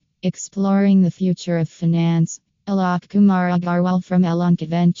Exploring the future of finance. Alok Kumar Agarwal from Alankit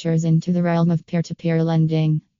ventures into the realm of peer to peer lending.